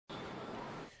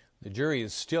The jury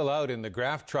is still out in the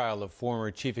graft trial of former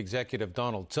Chief Executive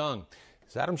Donald Tsang.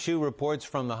 As Adam Hsu reports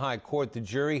from the High Court, the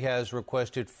jury has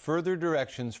requested further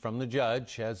directions from the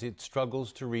judge as it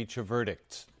struggles to reach a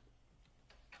verdict.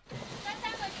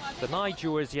 The 9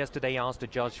 jurors yesterday asked the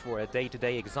judge for a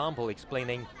day-to-day example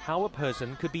explaining how a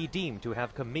person could be deemed to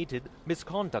have committed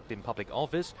misconduct in public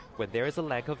office when there is a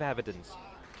lack of evidence.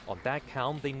 On that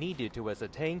count, they needed to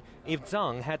ascertain if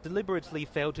Tsang had deliberately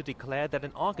failed to declare that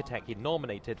an architect he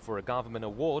nominated for a government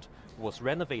award was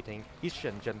renovating his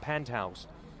Shenzhen penthouse.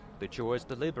 The jurors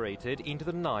deliberated into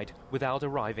the night without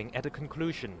arriving at a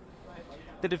conclusion.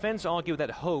 The defense argued that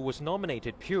Ho was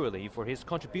nominated purely for his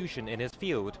contribution in his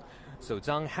field, so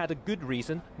Tsang had a good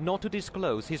reason not to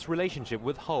disclose his relationship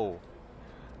with Ho.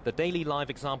 The Daily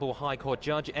Life example High Court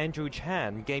Judge Andrew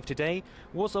Chan gave today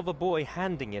was of a boy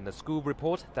handing in a school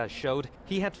report that showed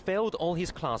he had failed all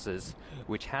his classes,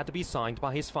 which had to be signed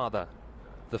by his father.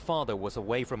 The father was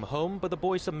away from home, but the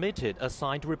boy submitted a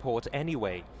signed report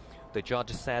anyway. The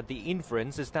judge said the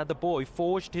inference is that the boy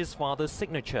forged his father's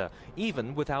signature,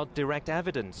 even without direct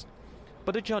evidence.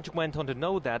 But the judge went on to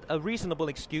note that a reasonable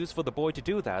excuse for the boy to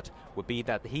do that would be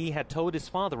that he had told his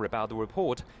father about the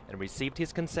report and received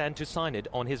his consent to sign it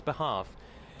on his behalf.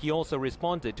 He also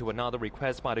responded to another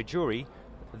request by the jury,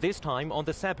 this time on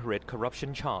the separate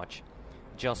corruption charge.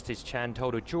 Justice Chan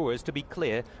told the jurors to be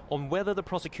clear on whether the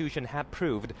prosecution had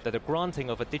proved that the granting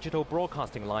of a digital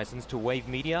broadcasting license to Wave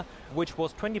Media, which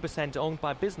was 20% owned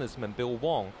by businessman Bill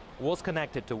Wong, was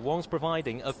connected to Wong's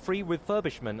providing a free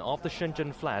refurbishment of the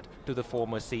Shenzhen flat to the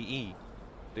former CE.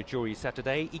 The jury said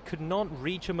today it could not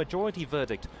reach a majority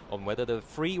verdict on whether the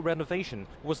free renovation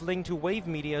was linked to Wave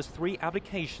Media's 3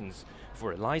 applications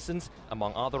for a license,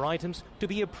 among other items, to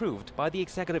be approved by the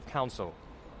Executive Council.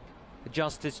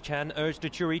 Justice Chan urged the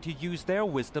jury to use their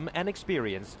wisdom and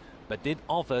experience, but did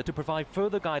offer to provide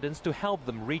further guidance to help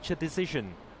them reach a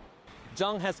decision.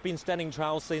 Tsang has been standing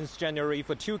trial since January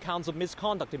for 2 counts of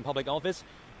misconduct in public office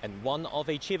and 1 of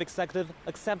a chief executive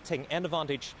accepting an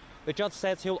advantage. The judge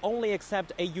says he'll only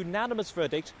accept a unanimous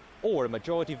verdict or a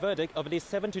majority verdict of at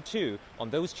least 7-2 on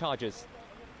those charges.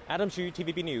 Adam Hsu,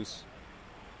 TVB News.